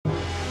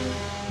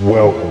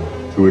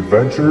Welcome to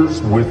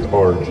Adventures with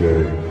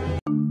RJ.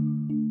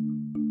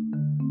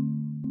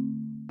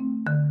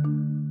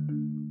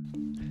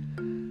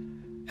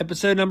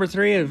 Episode number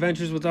 3,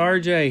 Adventures with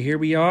RJ. Here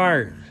we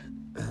are.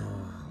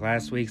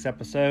 Last week's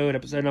episode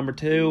number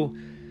 2,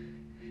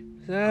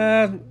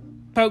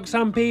 poked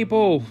some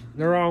people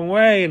the wrong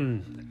way,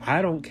 and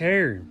I don't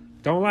care.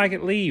 Don't like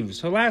it, leave.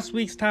 So last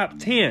week's top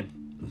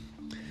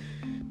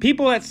 10.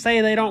 People that say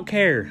they don't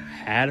care.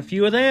 Had a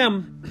few of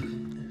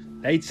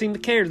them. They seem to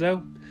care,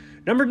 though.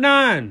 Number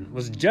 9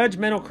 was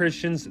judgmental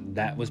Christians.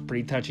 That was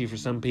pretty touchy for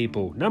some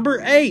people.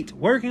 Number 8,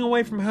 working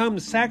away from home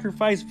to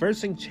sacrifice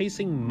versus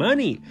chasing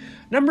money.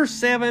 Number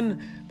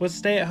 7 was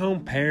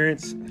stay-at-home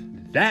parents.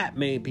 That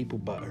made people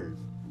butthurt.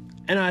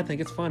 And I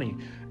think it's funny.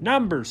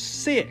 Number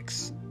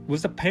 6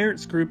 was the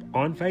parents group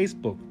on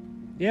Facebook.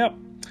 Yep.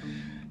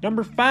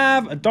 Number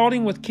 5,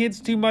 adulting with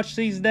kids too much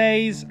these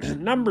days.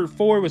 Number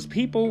 4 was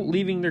people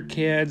leaving their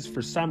kids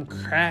for some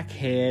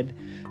crackhead,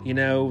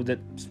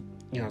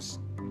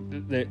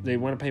 they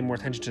want to pay more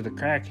attention to the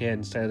crackhead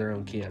instead of their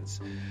own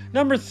kids.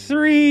 Number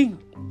 3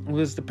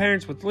 was the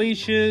parents with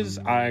leashes.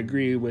 I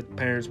agree with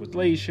parents with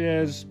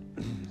leashes.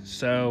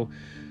 So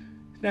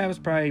that was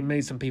probably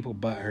made some people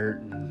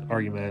butthurt and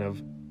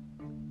argumentative.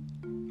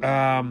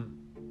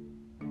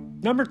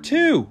 Number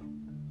 2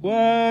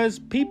 was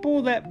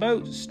people that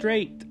vote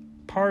straight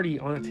party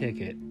on a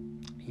ticket.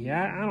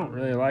 Yeah, I don't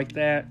really like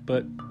that,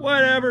 but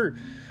whatever.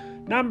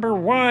 Number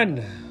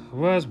 1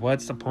 was,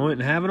 what's the point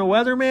in having a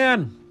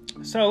weatherman?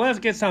 So let's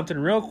get something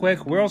real quick,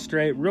 real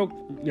straight, I'm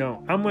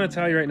going to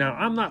tell you right now,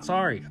 I'm not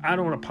sorry. I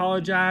don't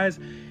apologize.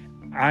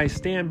 I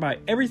stand by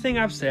everything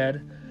I've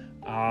said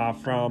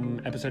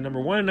from episode number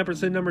 1 and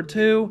episode number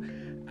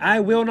 2. I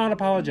will not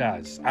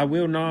apologize. I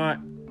will not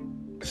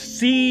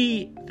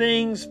see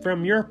things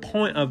from your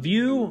point of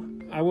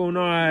view. I will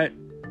not,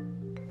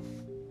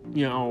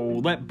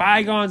 let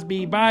bygones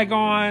be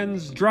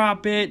bygones,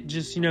 drop it,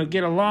 just,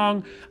 get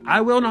along.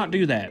 I will not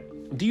do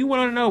that. Do you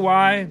want to know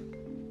why?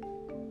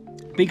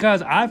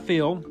 Because I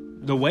feel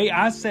the way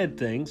I said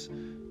things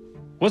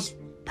was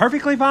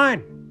perfectly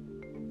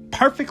fine.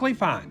 Perfectly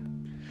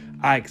fine.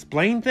 I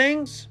explain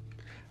things.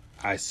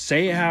 I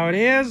say it how it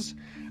is.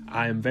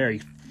 I am very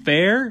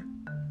fair.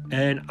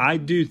 And I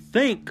do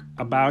think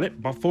about it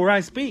before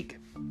I speak.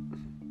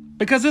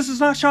 Because this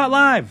is not shot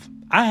live.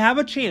 I have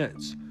a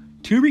chance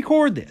to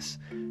record this,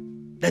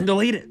 then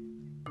delete it.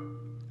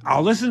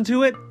 I'll listen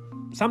to it.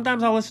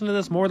 Sometimes I'll listen to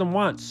this more than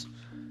once.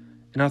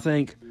 And I'll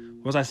think,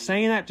 was I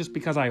saying that just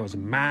because I was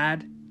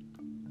mad?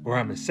 Or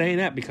am I saying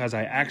that because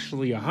I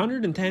actually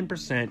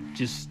 110%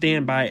 just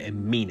stand by it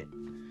and mean it?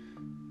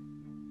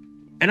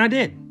 And I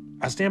did.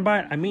 I stand by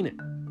it. I mean it.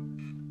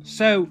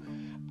 So,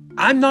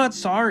 I'm not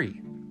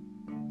sorry.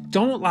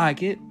 Don't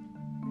like it.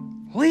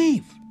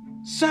 Leave.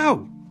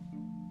 So,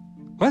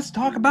 let's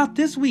talk about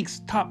this week's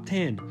top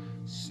 10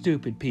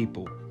 stupid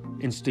people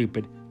and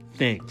stupid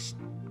things.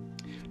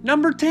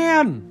 Number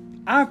 10.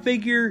 I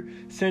figure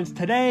since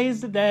today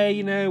is the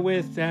day,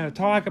 with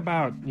talk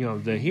about,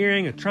 the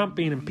hearing of Trump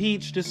being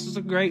impeached, this is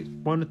a great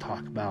one to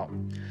talk about.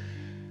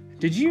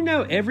 Did you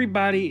know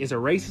everybody is a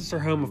racist or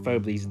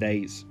homophobe these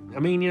days? I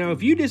mean,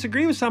 if you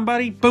disagree with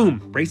somebody, boom,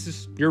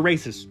 racist, you're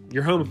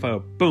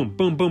homophobe, boom,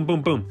 boom, boom,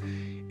 boom, boom.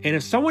 And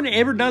if someone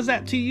ever does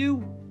that to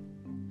you,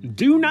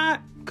 do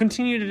not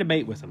continue to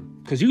debate with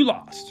them, because you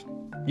lost.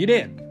 You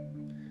did.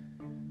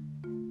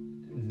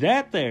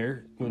 That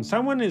there, when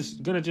someone is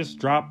going to just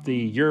drop the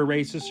you're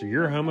racist or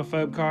you're a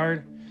homophobe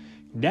card,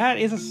 that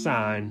is a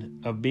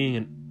sign of being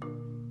an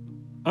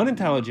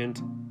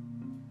unintelligent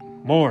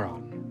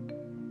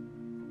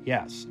moron.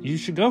 Yes, you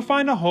should go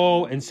find a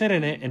hole and sit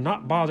in it and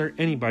not bother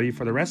anybody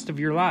for the rest of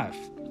your life.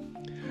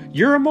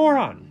 You're a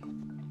moron.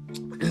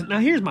 Now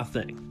here's my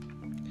thing.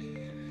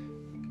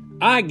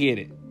 I get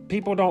it.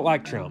 People don't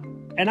like Trump.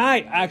 And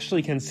I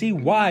actually can see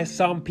why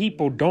some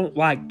people don't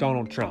like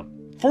Donald Trump.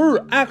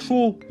 For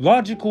actual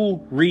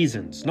logical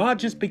reasons. Not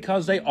just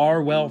because they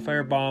are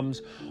welfare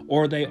bums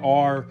or they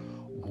are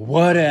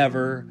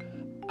whatever.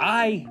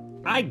 I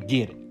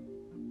get it.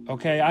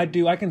 Okay, I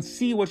do. I can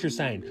see what you're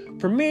saying.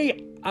 For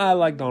me, I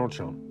like Donald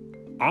Trump.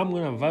 I'm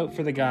going to vote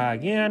for the guy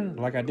again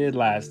like I did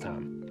last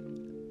time.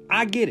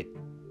 I get it.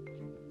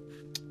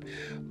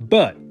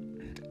 But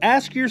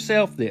ask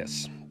yourself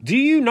this. Do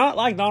you not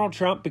like Donald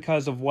Trump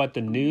because of what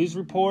the news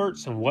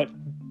reports and what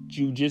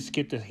you just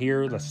get to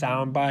hear the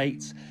sound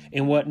bites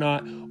and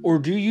whatnot? Or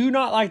do you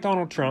not like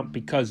Donald Trump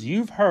because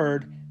you've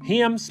heard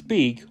him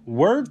speak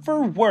word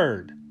for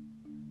word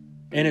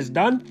and has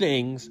done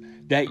things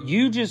that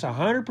you just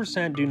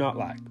 100% do not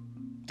like?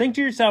 Think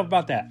to yourself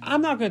about that.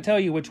 I'm not going to tell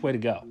you which way to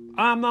go.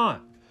 I'm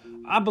not.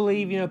 I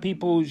believe,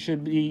 people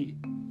should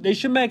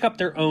make up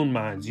their own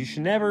minds. You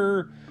should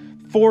never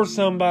force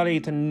somebody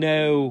to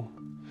know,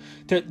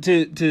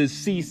 to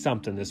see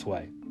something this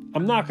way.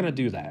 I'm not going to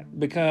do that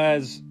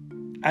because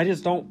I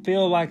just don't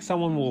feel like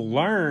someone will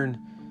learn.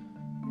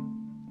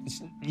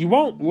 You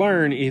won't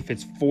learn if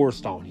it's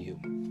forced on you.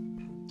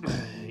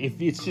 If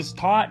it's just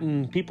taught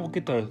and people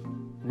get to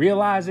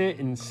realize it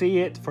and see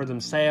it for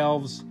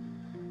themselves,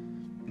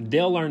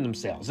 they'll learn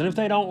themselves. And if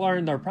they don't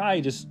learn, they're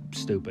probably just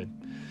stupid.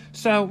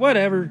 So,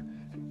 whatever.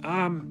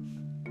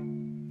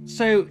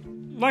 So,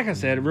 like I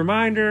said, a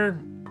reminder,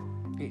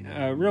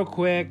 real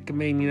quick. I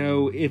mean,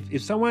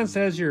 if someone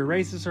says you're a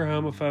racist or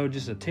homophobe,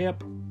 just a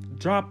tip,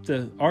 drop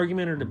the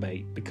argument or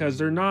debate, because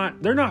they're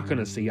not going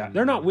to see it.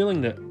 They're not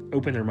willing to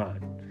open their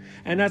mind.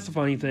 And that's the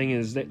funny thing,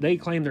 is that they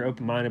claim they're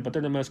open-minded, but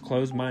they're the most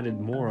closed-minded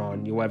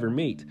moron you'll ever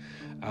meet.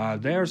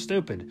 They are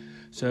stupid.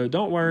 So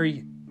don't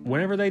worry.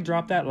 Whenever they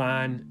drop that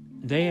line,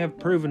 they have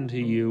proven to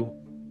you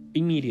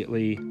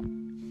immediately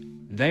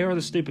they are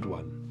the stupid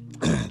one.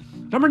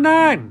 Number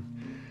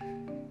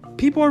 9.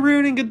 People are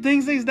ruining good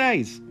things these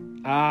days.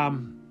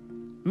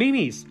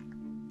 Memes.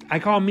 I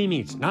call them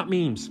memes, not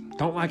memes.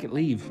 Don't like it,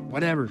 leave.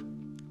 Whatever.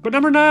 But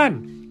number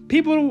 9.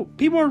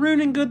 People are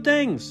ruining good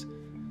things.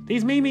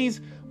 These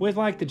memes with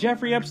like the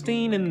Jeffrey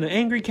Epstein and the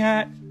angry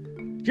cat.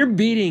 You're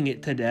beating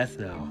it to death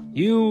now.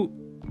 You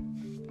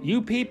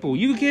people,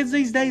 you kids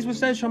these days with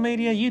social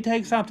media, you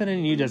take something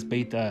and you just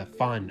beat the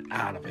fun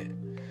out of it.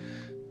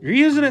 You're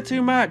using it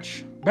too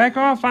much. Back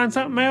off, find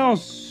something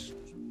else.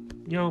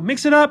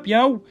 Mix it up,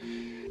 yo.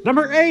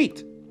 Number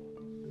 8.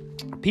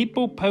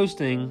 People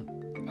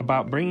posting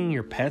about bringing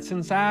your pets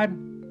inside.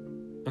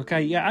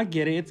 Okay, yeah, I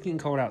get it. It's getting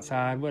cold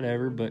outside,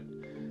 whatever. But,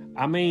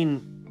 I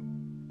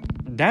mean,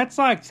 that's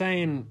like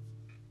saying,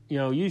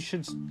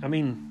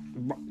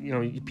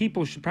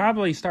 people should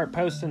probably start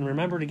posting,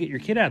 remember to get your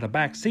kid out of the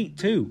back seat,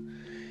 too.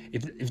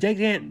 If they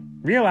can't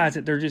realize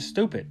it, they're just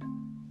stupid.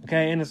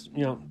 Okay, and it's,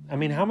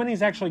 how many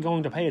is actually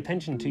going to pay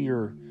attention to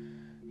your,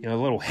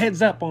 little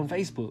heads up on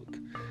Facebook?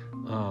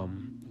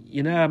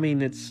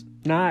 It's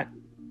not,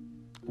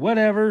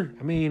 whatever.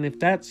 I mean, if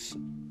that's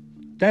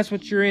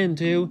what you're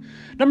into.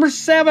 Number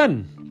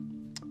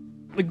 7,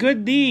 the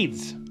good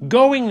deeds.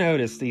 Going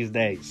notice these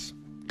days.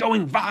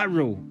 Going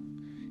viral.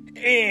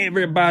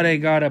 Everybody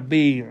gotta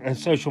be a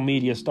social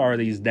media star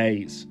these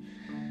days.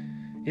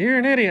 You're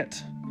an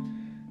idiot.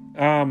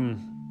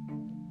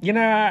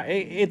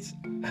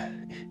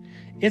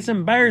 It's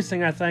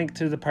embarrassing, I think,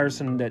 to the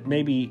person that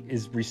maybe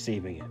is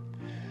receiving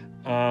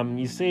it.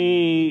 You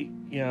see,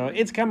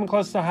 it's coming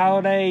close to the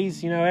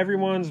holidays.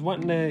 Everyone's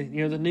wanting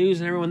to, the news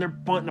and everyone, they're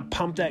wanting to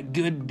pump that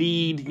good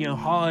deed,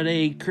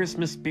 holiday,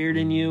 Christmas spirit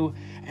in you.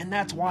 And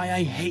that's why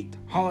I hate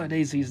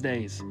holidays these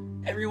days.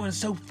 Everyone's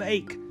so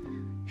fake.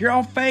 You're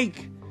all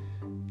fake.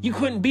 You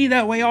couldn't be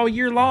that way all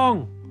year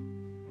long.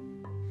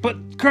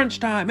 But crunch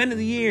time, end of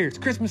the year, it's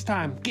Christmas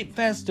time, get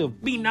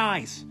festive, be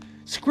nice.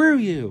 Screw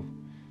you.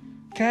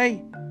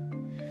 Okay?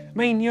 I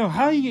mean,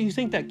 how do you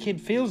think that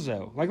kid feels,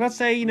 though? Like, let's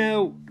say,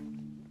 the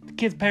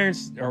kid's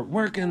parents are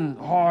working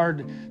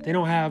hard, they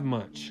don't have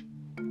much.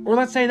 Or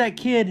let's say that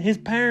kid, his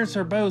parents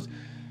are both,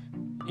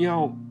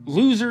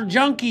 loser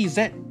junkies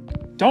that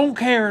don't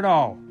care at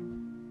all.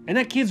 And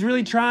that kid's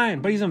really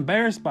trying, but he's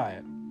embarrassed by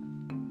it.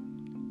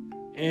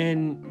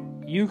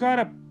 And you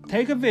gotta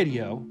take a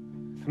video.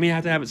 You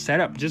have to have it set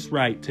up just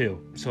right,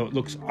 too, so it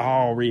looks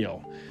all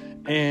real.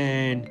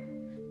 And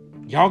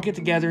y'all get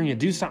together and you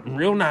do something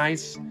real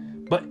nice,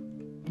 but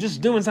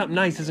just doing something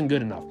nice isn't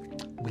good enough.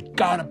 We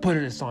gotta put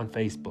this on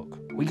Facebook.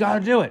 We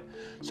gotta do it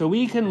so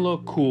we can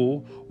look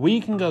cool,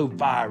 we can go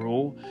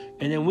viral,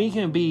 and then we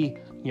can be,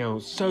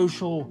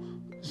 social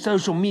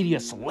media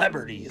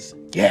celebrities.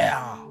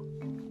 Yeah.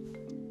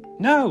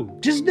 No,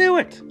 just do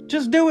it.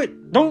 Just do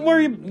it. Don't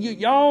worry.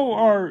 Y'all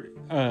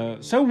are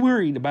so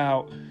worried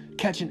about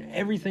catching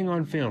everything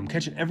on film,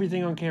 catching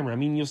everything on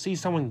camera. You'll see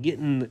someone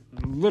getting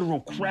literal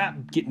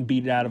crap getting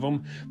beat out of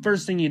them.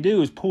 First thing you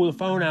do is pull the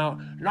phone out,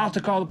 not to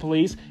call the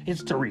police.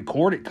 It's to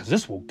record it, because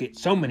this will get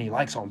so many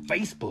likes on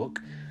Facebook.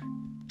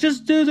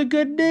 Just do the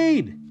good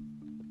deed.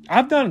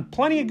 I've done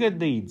plenty of good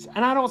deeds,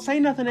 and I don't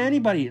say nothing to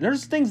anybody.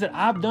 There's things that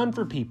I've done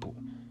for people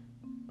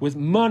with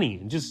money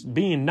and just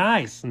being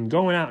nice and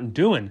going out and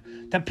doing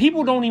that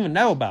people don't even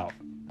know about,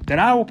 that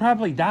I will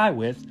probably die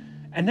with,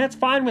 and that's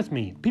fine with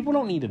me. People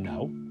don't need to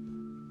know.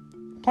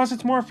 Plus,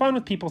 it's more fun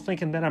with people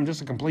thinking that I'm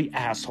just a complete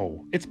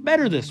asshole. It's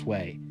better this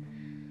way.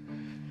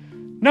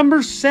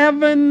 Number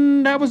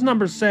 7. That was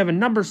number 7.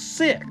 Number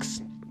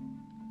 6.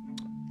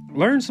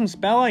 Learn some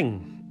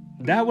spelling.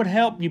 That would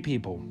help you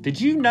people. Did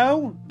you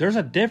know there's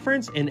a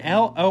difference in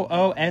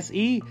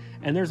L-O-O-S-E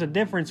and there's a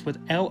difference with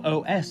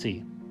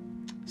L-O-S-E?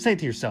 Say it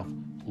to yourself.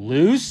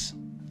 Loose,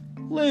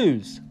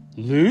 lose.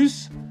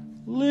 Loose,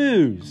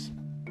 lose.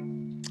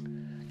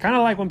 Kind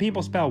of like when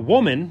people spell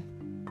woman,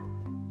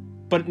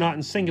 but not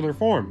in singular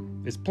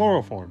form. It's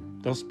plural form.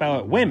 They'll spell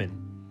it women,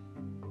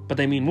 but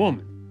they mean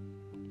woman.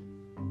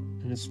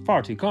 And it's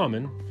far too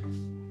common,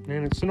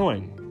 and it's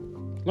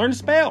annoying. Learn to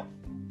spell.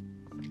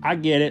 I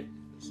get it.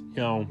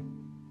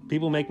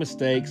 People make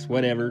mistakes,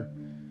 whatever.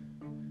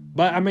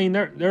 But,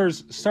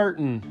 there's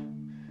certain...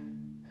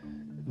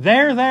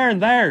 There,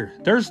 and there.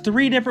 There's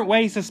 3 different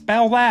ways to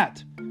spell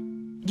that.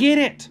 Get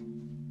it.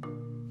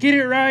 Get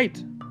it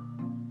right.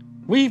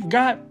 We've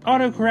got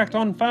autocorrect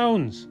on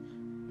phones.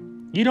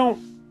 You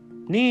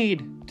don't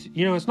need,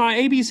 it's not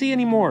ABC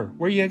anymore,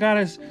 where you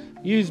gotta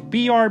use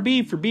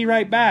BRB for be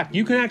right back.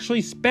 You can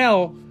actually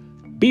spell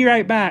Be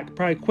right back,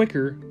 probably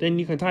quicker than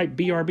you can type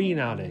BRB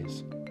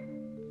nowadays.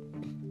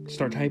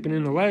 Start typing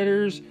in the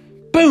letters.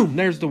 Boom,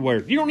 there's the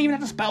word. You don't even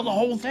have to spell the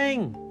whole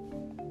thing.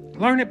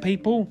 Learn it,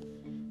 people.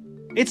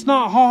 It's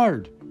not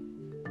hard.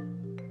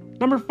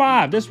 Number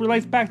 5. This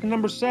relates back to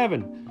number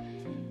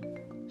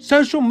 7.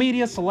 Social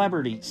media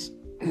celebrities.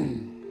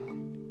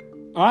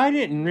 I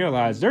didn't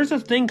realize there's a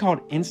thing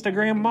called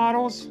Instagram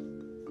models.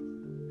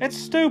 It's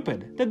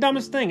stupid. The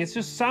dumbest thing. It's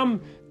just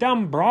some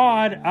dumb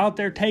broad out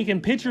there taking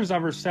pictures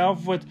of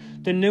herself with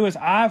the newest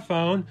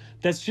iPhone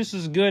that's just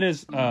as good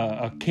as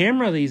a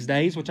camera these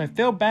days, which I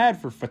feel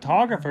bad for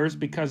photographers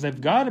because they've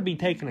got to be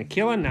taking a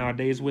killing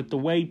nowadays with the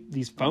way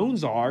these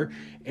phones are,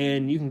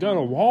 and you can go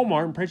to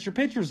Walmart and print your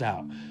pictures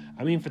out.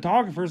 I mean,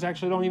 photographers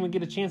actually don't even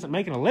get a chance at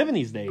making a living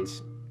these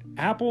days.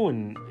 Apple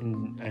and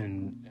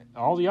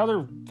all the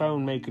other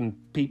phone-making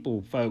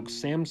people, folks,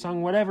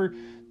 Samsung, whatever,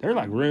 they're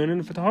like ruining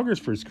the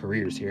photographers'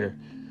 careers here.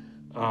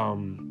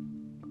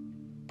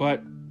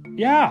 But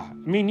yeah, I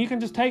mean, you can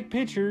just take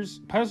pictures,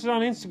 post it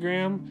on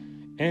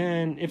Instagram,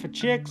 and if a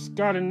chick's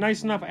got a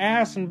nice enough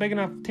ass and big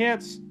enough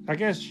tits, I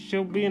guess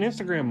she'll be an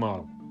Instagram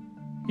model.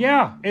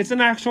 Yeah, it's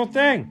an actual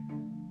thing.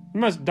 The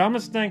most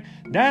dumbest thing.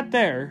 That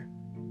there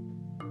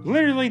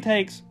literally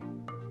takes,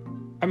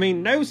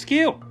 no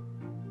skill.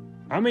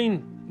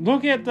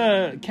 Look at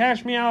the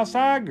Cash Me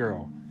Outside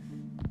girl.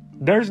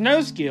 There's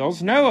no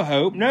skills, no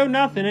hope, no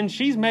nothing, and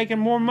she's making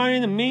more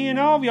money than me and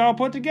all of y'all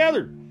put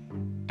together.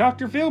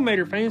 Dr. Phil made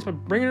her famous by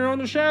bringing her on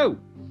the show.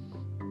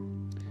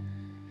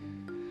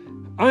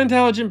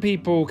 Unintelligent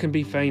people can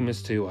be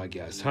famous too, I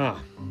guess, huh?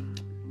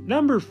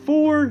 Number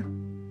 4,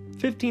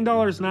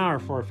 $15 an hour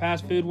for a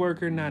fast food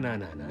worker.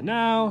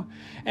 No.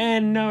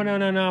 And no,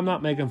 I'm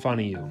not making fun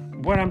of you.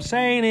 What I'm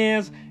saying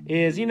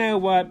is you know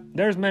what?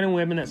 There's men and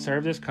women that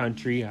serve this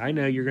country. I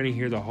know you're going to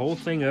hear the whole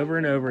thing over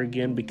and over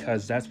again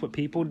because that's what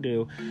people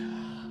do.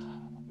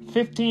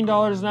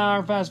 $15 an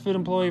hour fast food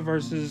employee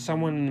versus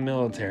someone in the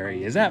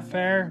military. Is that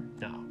fair?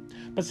 No.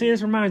 But see,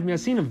 this reminds me, I've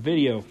seen a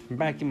video from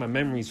back in my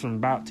memories from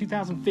about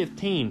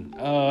 2015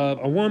 of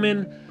a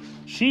woman.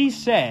 She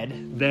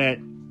said that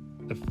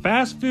the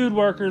fast food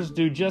workers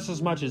do just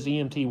as much as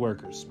EMT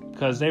workers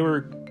because they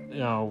were,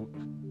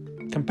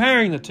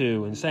 comparing the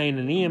two and saying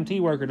an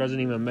EMT worker doesn't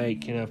even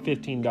make,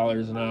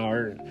 $15 an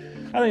hour.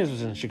 I think this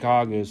was in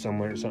Chicago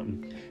somewhere or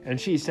something. And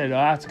she said,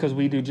 that's because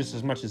we do just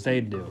as much as they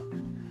do.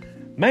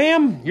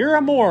 Ma'am, you're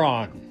a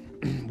moron.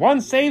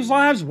 One saves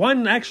lives,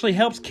 one actually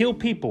helps kill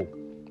people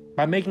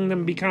by making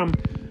them become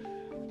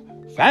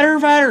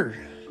fatter.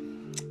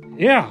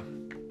 Yeah.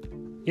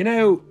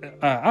 I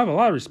have a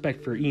lot of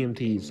respect for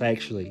EMTs,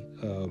 actually.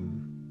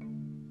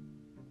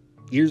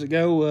 Years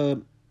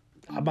ago,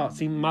 I about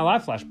seen my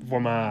life flash before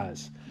my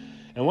eyes.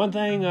 And one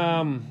thing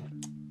I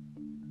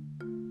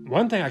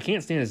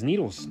can't stand is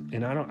needles.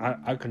 And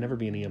I could never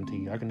be an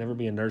EMT. I could never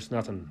be a nurse,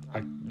 nothing.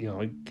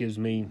 It gives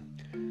me,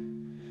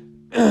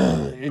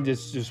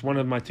 it's just one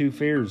of my 2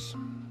 fears.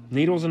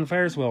 Needles and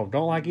Ferris wheel.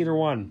 Don't like either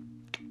one.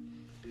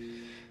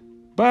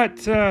 But,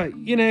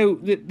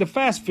 the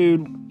fast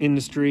food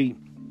industry,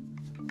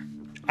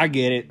 I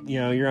get it.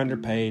 You're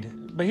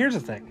underpaid. But here's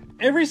the thing.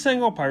 Every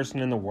single person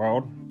in the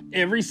world,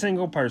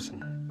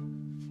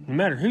 no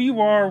matter who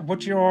you are,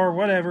 what you are,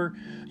 whatever,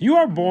 you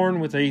are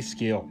born with a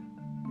skill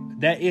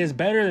that is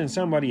better than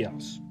somebody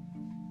else.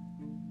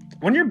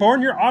 When you're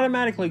born, you're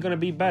automatically going to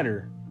be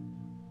better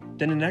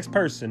than the next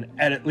person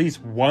at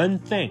least one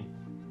thing.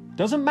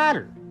 Doesn't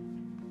matter.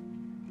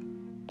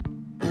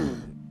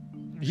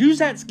 Use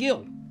that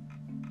skill.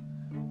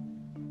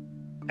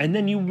 And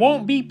then you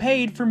won't be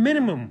paid for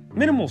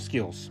minimal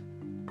skills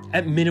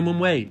at minimum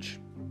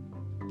wage.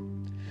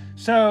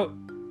 So,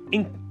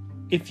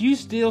 if you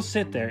still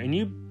sit there and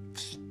you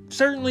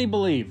certainly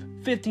believe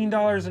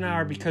 $15 an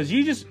hour because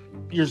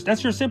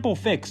that's your simple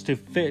fix to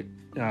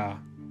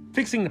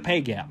fixing the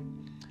pay gap.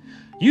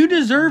 You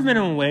deserve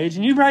minimum wage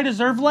and you probably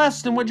deserve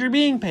less than what you're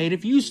being paid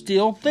if you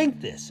still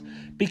think this.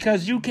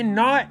 Because you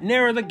cannot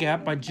narrow the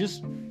gap by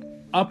just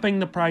upping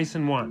the price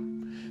in one.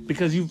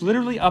 Because you've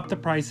literally upped the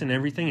price in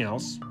everything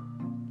else.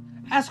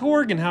 Ask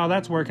Oregon how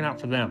that's working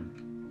out for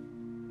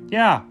them.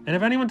 Yeah, and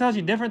if anyone tells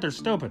you different, they're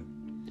stupid.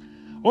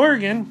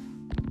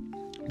 Oregon,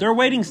 their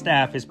waiting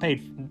staff is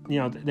paid,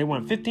 they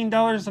want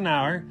 $15 an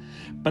hour,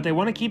 but they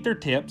want to keep their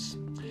tips.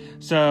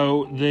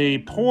 So the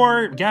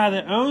poor guy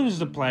that owns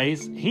the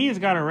place, he's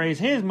got to raise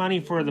his money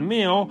for the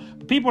meal.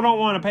 But people don't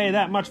want to pay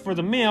that much for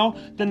the meal.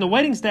 Then the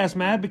waiting staff's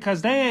mad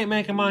because they ain't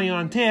making money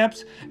on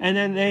tips. And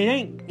then they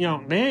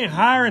ain't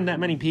hiring that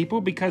many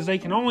people because they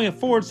can only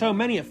afford so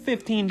many at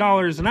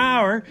 $15 an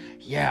hour.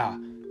 Yeah,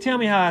 tell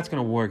me how that's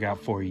going to work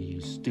out for you,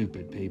 you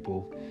stupid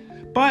people.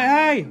 But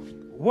hey,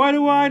 what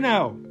do I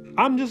know?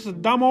 I'm just a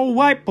dumb old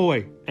white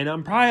boy. And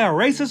I'm probably a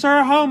racist or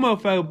a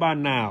homophobe by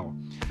now.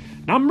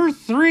 Number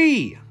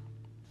 3.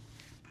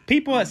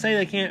 People that say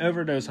they can't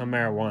overdose on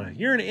marijuana.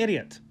 You're an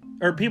idiot.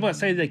 Or people that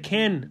say they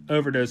can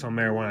overdose on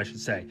marijuana, I should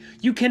say.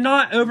 You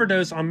cannot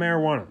overdose on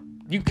marijuana.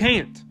 You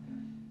can't.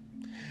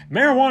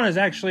 Marijuana is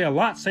actually a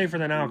lot safer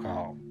than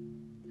alcohol.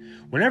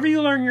 Whenever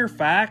you learn your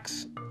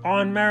facts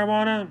on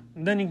marijuana,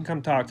 then you can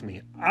come talk to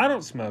me. I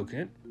don't smoke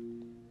it.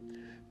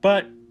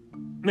 But,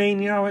 I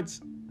mean,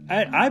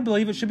 I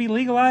believe it should be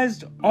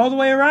legalized all the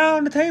way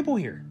around the table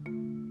here.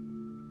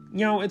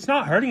 It's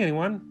not hurting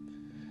anyone.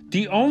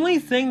 The only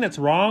thing that's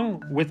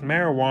wrong with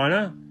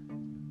marijuana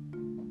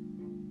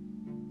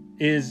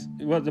is,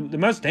 the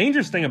most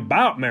dangerous thing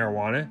about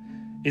marijuana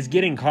is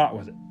getting caught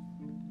with it.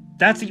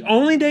 That's the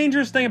only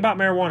dangerous thing about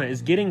marijuana,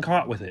 is getting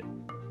caught with it.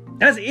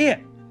 That's it.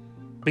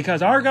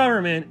 Because our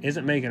government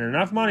isn't making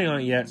enough money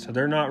on it yet, so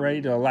they're not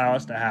ready to allow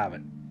us to have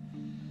it.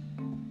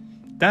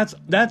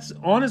 That's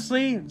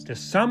honestly, to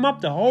sum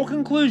up the whole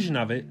conclusion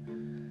of it,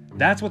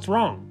 that's what's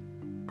wrong.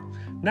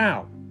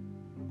 Now,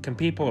 can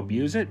people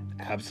abuse it?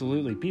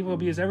 Absolutely. People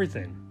abuse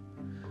everything.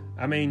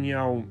 I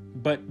mean,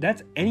 but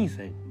that's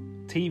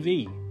anything.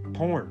 TV,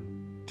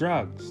 porn,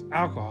 drugs,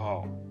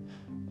 alcohol,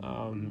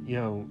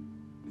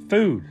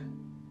 food,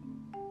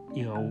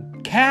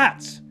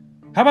 cats.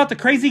 How about the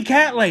crazy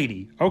cat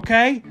lady?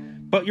 Okay?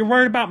 But you're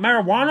worried about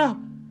marijuana?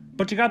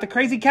 But you got the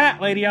crazy cat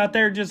lady out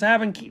there just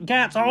having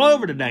cats all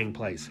over the dang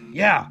place.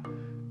 Yeah,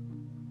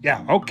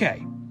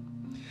 okay.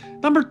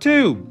 Number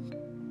 2.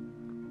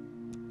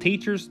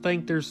 Teachers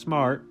think they're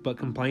smart, but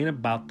complain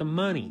about the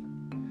money.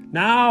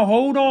 Now,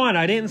 hold on.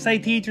 I didn't say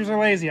teachers are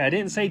lazy. I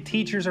didn't say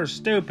teachers are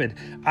stupid.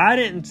 I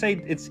didn't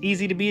say it's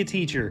easy to be a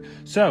teacher.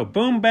 So,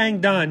 boom, bang,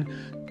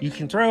 done. You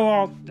can throw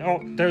all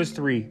those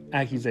 3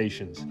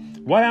 accusations.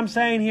 What I'm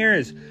saying here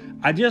is,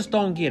 I just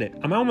don't get it.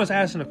 I'm almost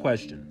asking a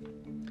question.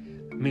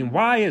 I mean,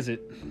 why is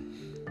it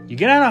you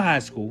get out of high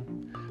school,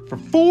 for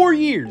 4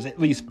 years, at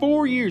least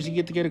 4 years, you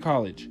get to go to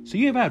college. So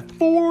you have had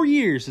 4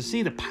 years to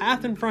see the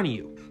path in front of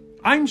you.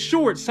 I'm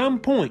sure at some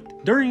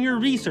point during your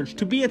research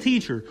to be a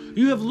teacher,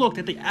 you have looked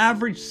at the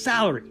average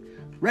salary.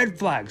 Red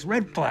flags,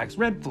 red flags,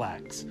 red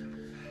flags.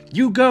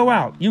 You go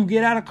out, you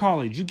get out of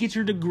college, you get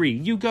your degree,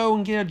 you go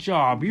and get a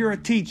job, you're a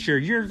teacher,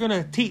 you're going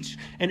to teach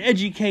and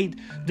educate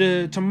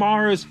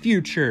tomorrow's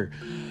future.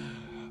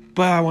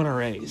 But I want a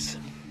raise.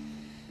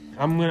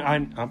 I'm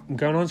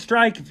going on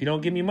strike. If you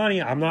don't give me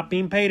money, I'm not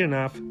being paid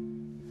enough.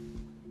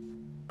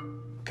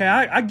 Okay,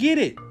 I get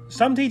it.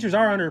 Some teachers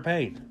are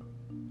underpaid.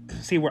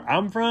 See, where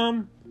I'm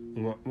from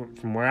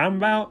where I'm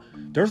about,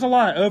 there's a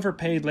lot of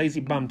overpaid,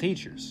 lazy bum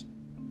teachers.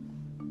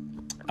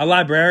 A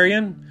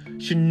librarian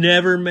should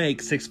never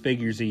make 6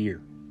 figures a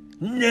year.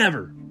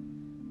 Never.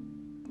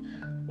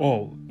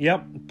 Oh,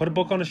 yep, put a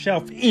book on a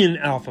shelf in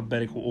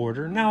alphabetical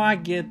order. Now, I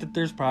get that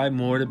there's probably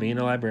more to being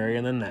a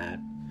librarian than that.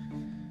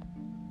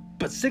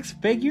 But 6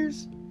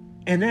 figures?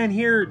 And then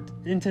here,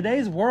 in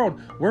today's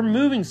world, we're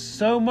moving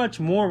so much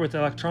more with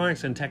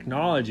electronics and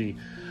technology.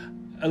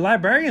 A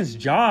librarian's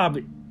job,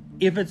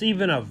 if it's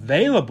even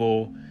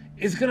available,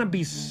 is going to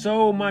be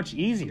so much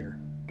easier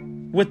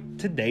with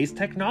today's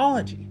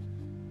technology.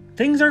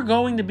 Things are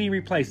going to be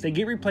replaced. They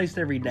get replaced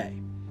every day.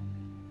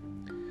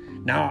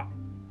 Now,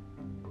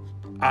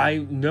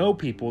 I know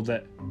people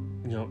that,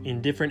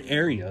 in different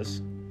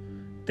areas,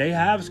 they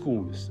have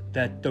schools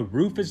that the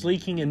roof is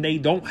leaking and they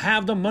don't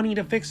have the money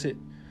to fix it.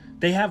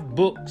 They have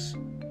books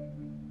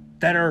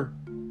that are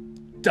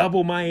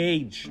double my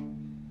age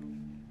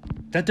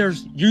that they're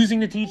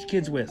using to teach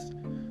kids with.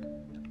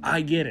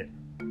 I get it.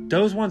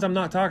 Those ones I'm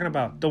not talking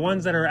about. The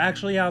ones that are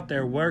actually out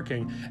there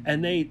working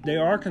and they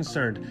are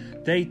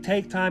concerned. They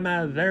take time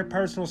out of their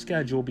personal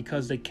schedule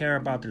because they care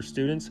about their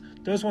students.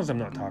 Those ones I'm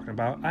not talking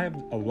about. I have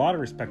a lot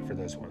of respect for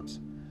those ones.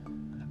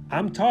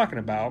 I'm talking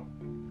about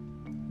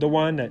the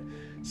one that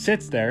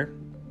sits there,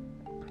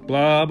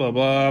 blah, blah,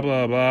 blah,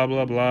 blah, blah,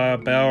 blah, blah,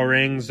 bell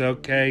rings,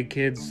 okay,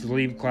 kids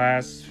leave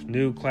class,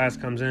 new class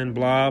comes in,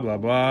 blah, blah,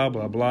 blah,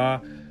 blah, blah.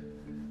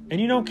 And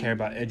you don't care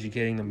about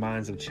educating the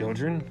minds of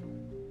children.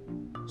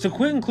 So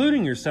quit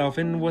including yourself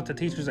in with the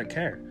teachers that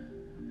care.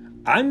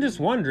 I'm just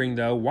wondering,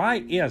 though,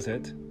 why is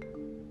it?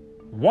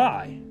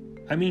 Why?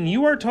 I mean,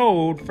 you are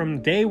told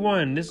from day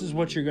one, this is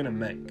what you're going to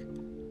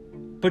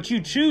make. But you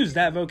choose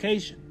that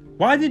vocation.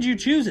 Why did you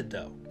choose it,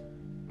 though?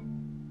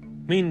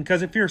 I mean,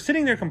 because if you're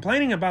sitting there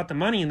complaining about the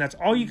money and that's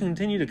all you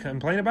continue to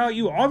complain about,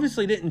 you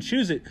obviously didn't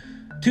choose it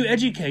to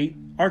educate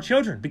our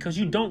children because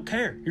you don't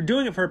care. You're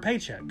doing it for a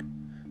paycheck.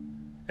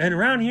 And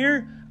around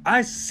here,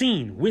 I've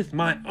seen with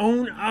my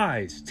own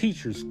eyes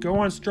teachers go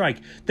on strike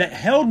that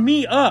held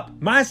me up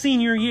my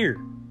senior year.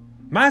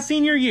 My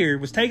senior year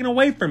was taken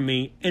away from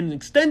me and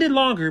extended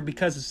longer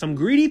because of some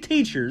greedy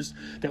teachers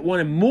that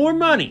wanted more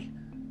money.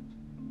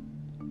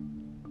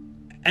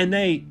 And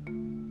they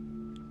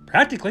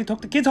practically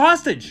took the kids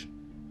hostage.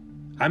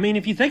 I mean,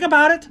 if you think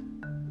about it,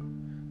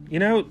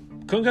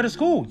 couldn't go to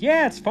school.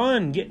 Yeah, it's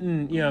fun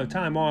getting,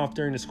 time off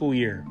during the school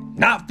year.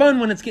 Not fun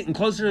when it's getting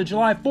closer to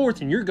July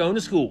 4th and you're going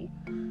to school.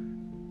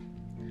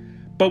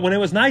 But when it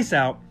was nice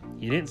out,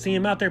 you didn't see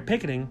them out there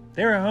picketing.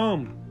 They were at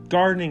home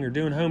gardening or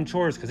doing home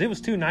chores because it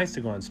was too nice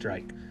to go on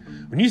strike.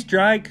 When you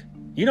strike,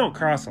 you don't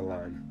cross a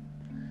line.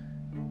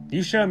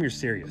 You show them you're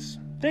serious.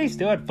 They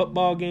still had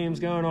football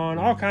games going on,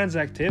 all kinds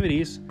of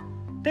activities.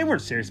 They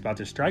weren't serious about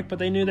their strike, but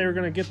they knew they were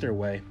going to get their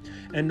way.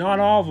 And not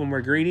all of them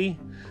were greedy,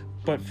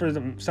 But for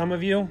some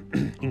of you,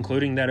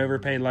 including that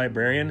overpaid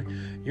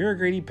librarian, you're a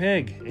greedy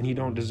pig and you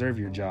don't deserve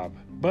your job.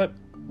 But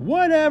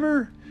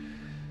whatever.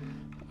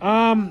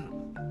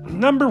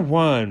 Number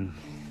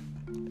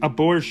 1,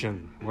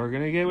 abortion. We're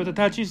going to get with a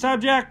touchy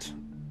subject.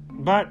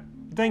 But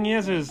the thing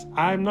is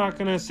I'm not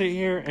going to sit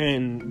here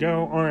and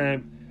go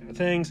on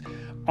things.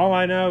 All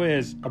I know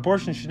is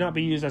abortion should not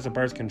be used as a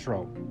birth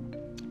control.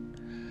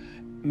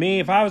 Me,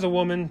 if I was a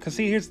woman, because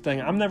see, here's the thing,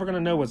 I'm never going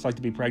to know what it's like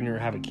to be pregnant or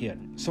have a kid.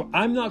 So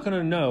I'm not going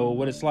to know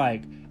what it's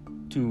like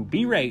to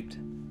be raped,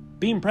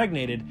 be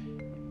impregnated,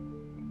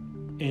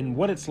 and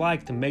what it's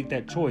like to make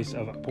that choice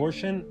of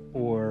abortion,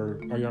 or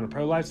are you on a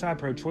pro-life side,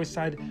 pro-choice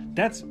side?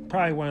 That's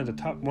probably one of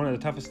the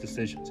toughest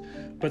decisions.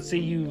 But see,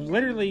 you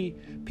literally,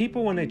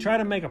 people, when they try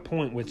to make a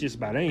point with just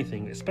about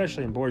anything,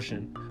 especially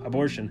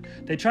abortion,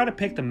 they try to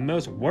pick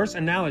the worst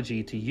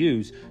analogy to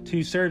use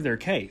to serve their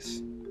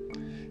case.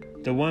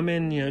 The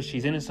woman,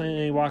 she's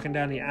innocently walking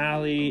down the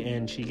alley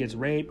and she gets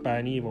raped by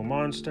an evil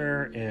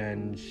monster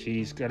and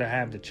she's going to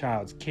have the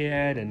child's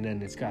kid, and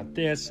then it's got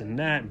this and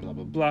that and blah,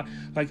 blah, blah.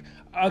 Like,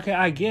 okay,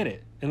 I get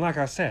it. And like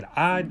I said,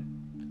 I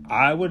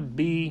would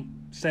be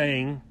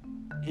saying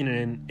in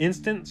an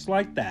instance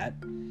like that,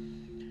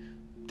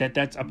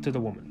 that's up to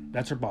the woman.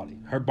 That's her body.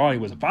 Her body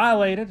was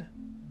violated.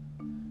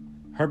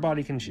 Her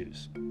body can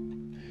choose.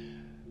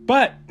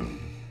 But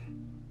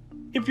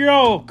if you're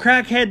all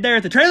crackhead there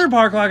at the trailer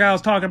park like I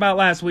was talking about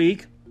last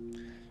week,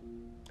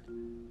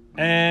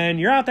 and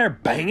you're out there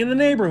banging the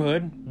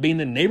neighborhood, being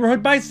the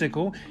neighborhood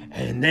bicycle,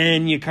 and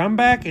then you come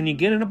back and you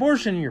get an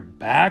abortion, and you're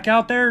back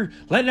out there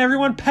letting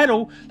everyone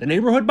pedal the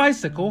neighborhood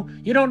bicycle,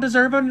 you don't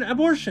deserve an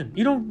abortion.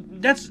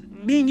 That's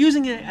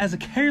using it as a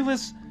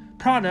careless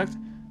product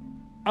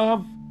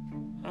of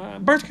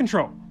birth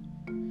control.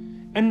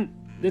 And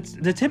it's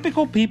the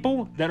typical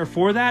people that are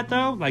for that,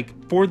 though,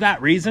 like for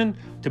that reason,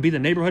 to be the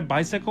neighborhood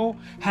bicycle,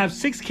 have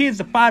 6 kids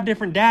to 5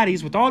 different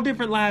daddies with all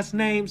different last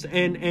names,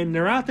 and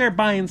they're out there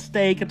buying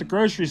steak at the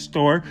grocery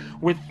store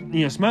with,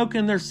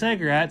 smoking their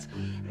cigarettes,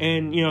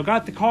 and,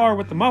 got the car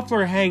with the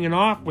muffler hanging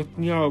off with,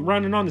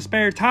 running on the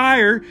spare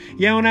tire,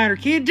 yelling at her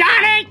kid,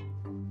 Johnny!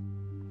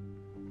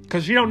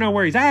 Because she don't know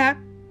where he's at.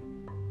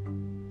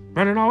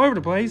 Running all over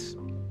the place.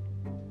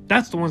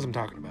 That's the ones I'm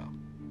talking about.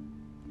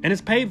 And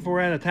it's paid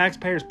for out of the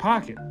taxpayer's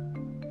pocket.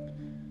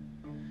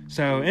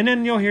 So, and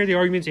then you'll hear the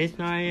arguments,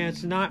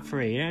 it's not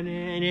free, and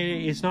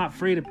it's not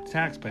free to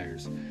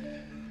taxpayers.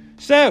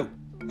 So,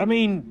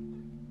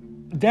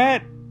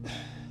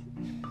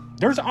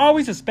 there's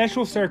always a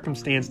special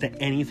circumstance to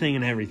anything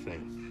and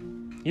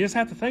everything. You just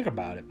have to think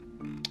about it.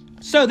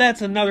 So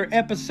that's another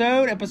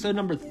episode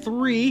number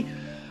 3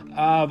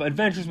 of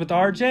Adventures with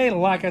RJ.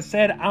 Like I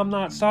said, I'm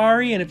not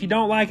sorry, and if you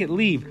don't like it,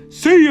 leave.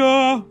 See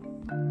ya!